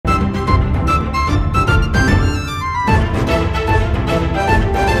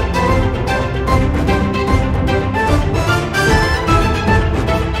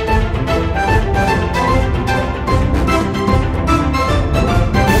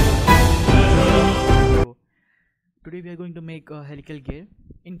Today we are going to make a helical gear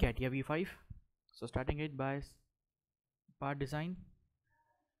in CATIA V5. So starting it by part design,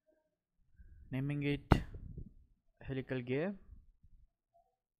 naming it helical gear.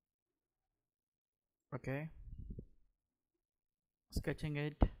 Okay, sketching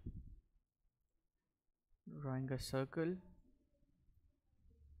it, drawing a circle,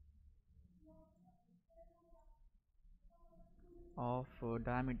 of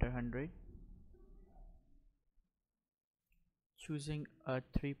diameter 100, choosing a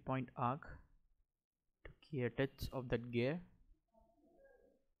 3-point arc to create edges of that gear.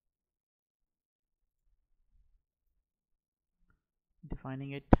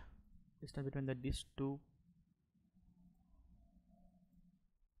 Defining it, distance between these two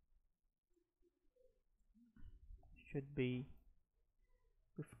should be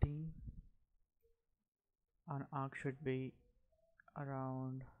 15. An arc should be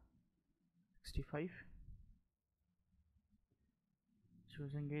around 65.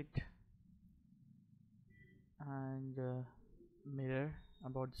 Choosing it and mirror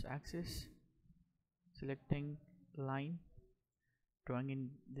about this axis, selecting line, drawing in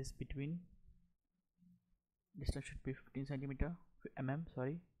this between, distance should be 15 centimeter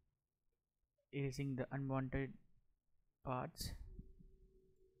sorry, erasing the unwanted parts.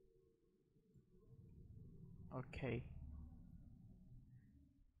 Okay,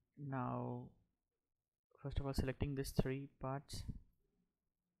 now first of all selecting these 3 parts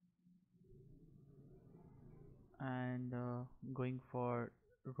and going for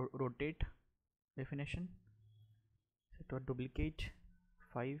rotate definition, set to duplicate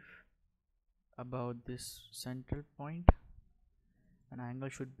 5 about this central point, and angle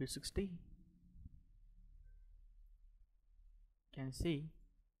should be 60. You can see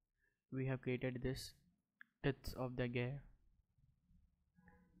we have created this depth of the gear.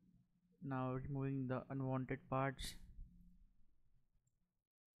 Now removing the unwanted parts.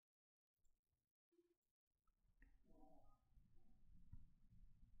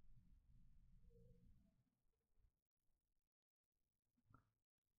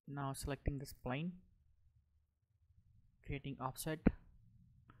 Now selecting this plane, creating offset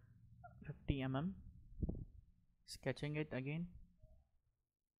 50 mm, sketching it again,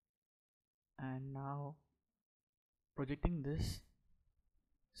 and now projecting this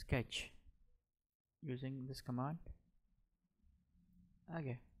sketch using this command.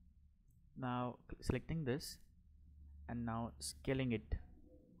 Okay, now selecting this and now scaling it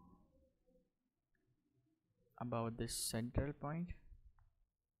about this central point.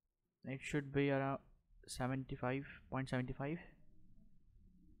 It should be around 75.75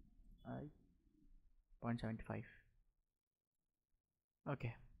 0.75.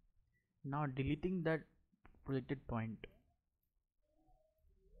 Okay, now deleting that projected point.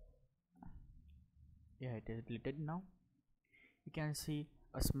 Yeah, it is deleted. Now you can see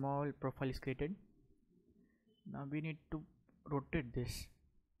a small profile is created. Now we need to rotate this,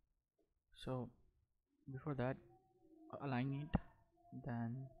 so before that align it,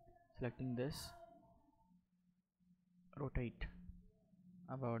 then selecting this, rotate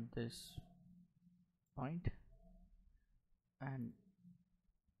about this point, and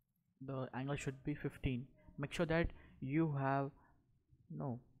the angle should be 15. Make sure that you have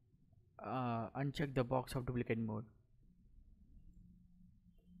uncheck the box of duplicate mode.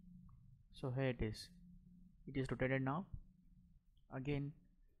 So here it is rotated. Now again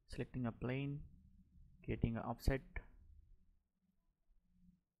selecting a plane, creating an offset.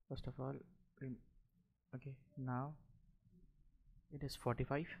 First of all, okay, now it is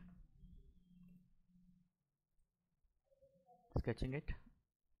 45, sketching it.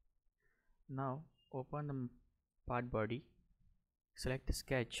 Now open the part body, select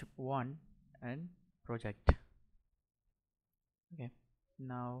sketch 1 and project. Okay,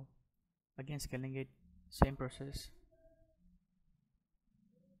 now again scaling it, same process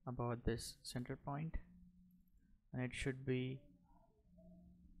about this center point, and it should be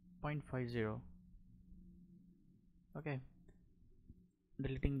 0.50. okay,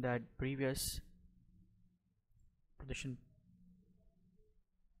 deleting that previous position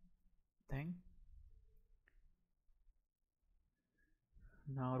thing.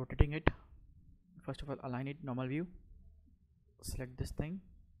 Now rotating it, first of all align it, normal view, select this thing,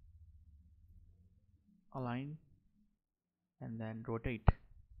 align, and then rotate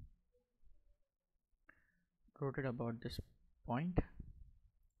about this point.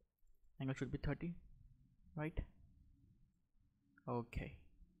 Angle should be 30, right? Okay,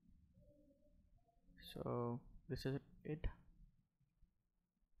 so this is it.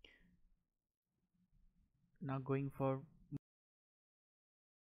 Now going for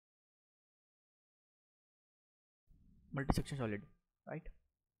multi-section solid, right?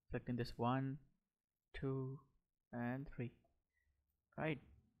 Selecting this 1, 2 and 3, right?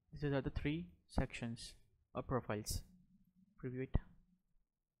 These are the 3 sections or profiles. Preview it.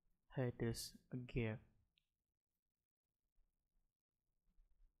 Here it is, a gear.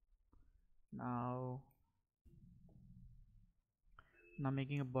 Now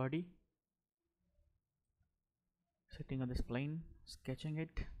making a body, sitting on this plane, sketching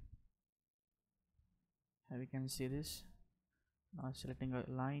it. Here we can see this. Now selecting a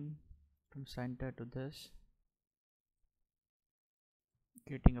line from center to this,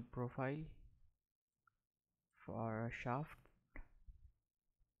 creating a profile for a shaft.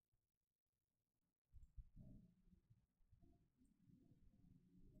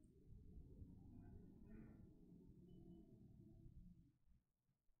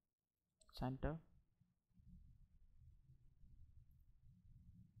 Center.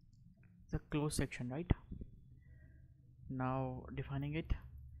 The close section, right? Now defining it.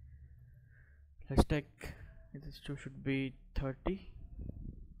 Let's take this should be 30.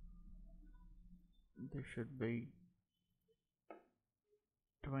 This should be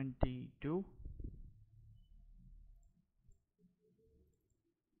 22.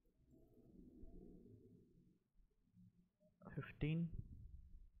 15.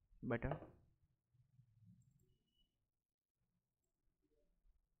 Better.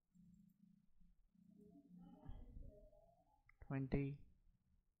 20.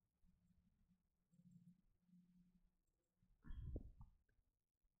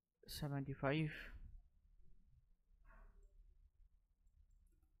 75.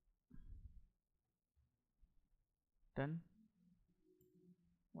 Done.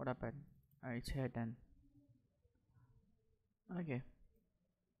 What happened? It's here done. Okay.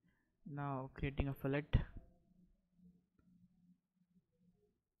 Now creating a fillet.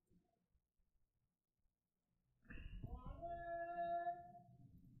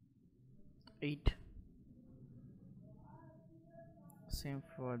 8. Same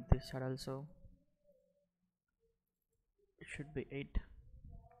for this side also. It should be 8.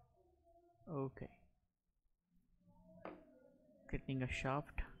 Okay. Creating a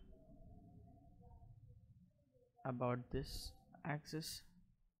shaft about this axis.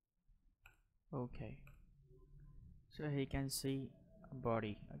 Okay. So here you can see a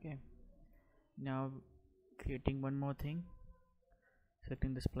body. Okay. Now creating one more thing.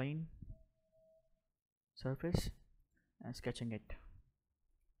 Selecting this plane, surface, and sketching it.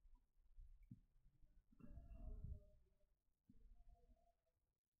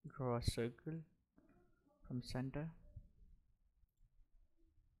 Draw a circle from center.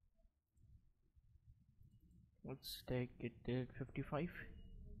 Let's take it to 55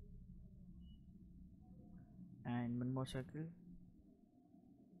 and one more circle.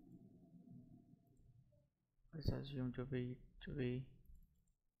 Let's assume to be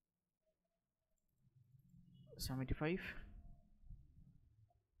 75.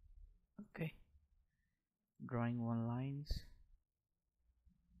 Okay, drawing one lines.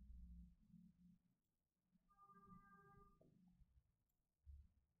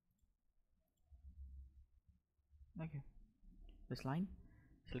 Okay, this line,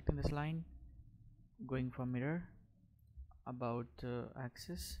 selecting this line, going for mirror about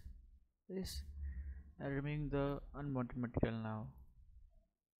axis, this, and removing the unwanted material. Now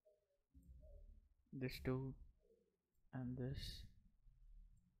this two and this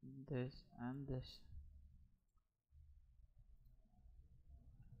and this.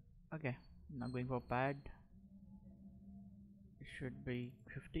 Okay, now going for pad, it should be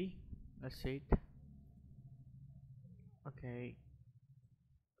 50. Let's see it. Okay,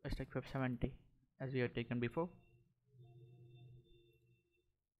 let's take 570 as we have taken before.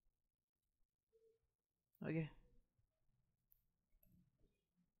 Okay,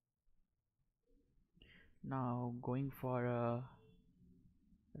 now going for a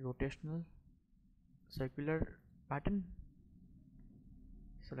rotational circular pattern.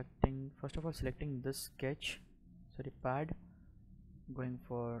 Selecting, first of all, selecting this sketch, sorry, pad, going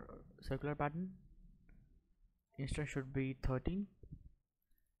for circular pattern. Instance should be 13,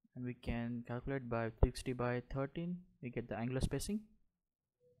 and we can calculate by 60 by 13. We get the angular spacing.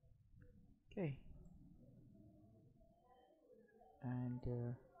 Okay, and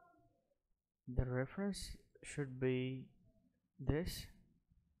the reference should be this.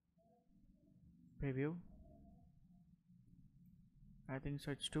 Preview. I think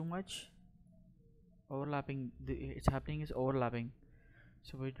so. It's too much overlapping. It's happening is overlapping,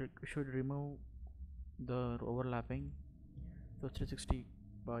 so we should remove the overlapping. So 360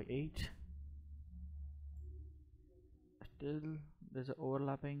 by 8. Still there's a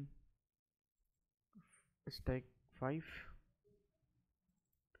overlapping. Let's take 5,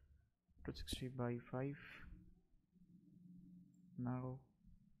 260 by 5. Now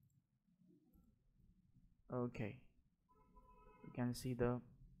okay, you can see the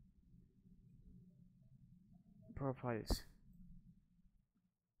profiles.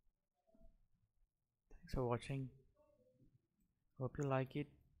 Thanks for watching, hope you like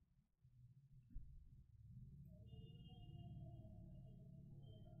it.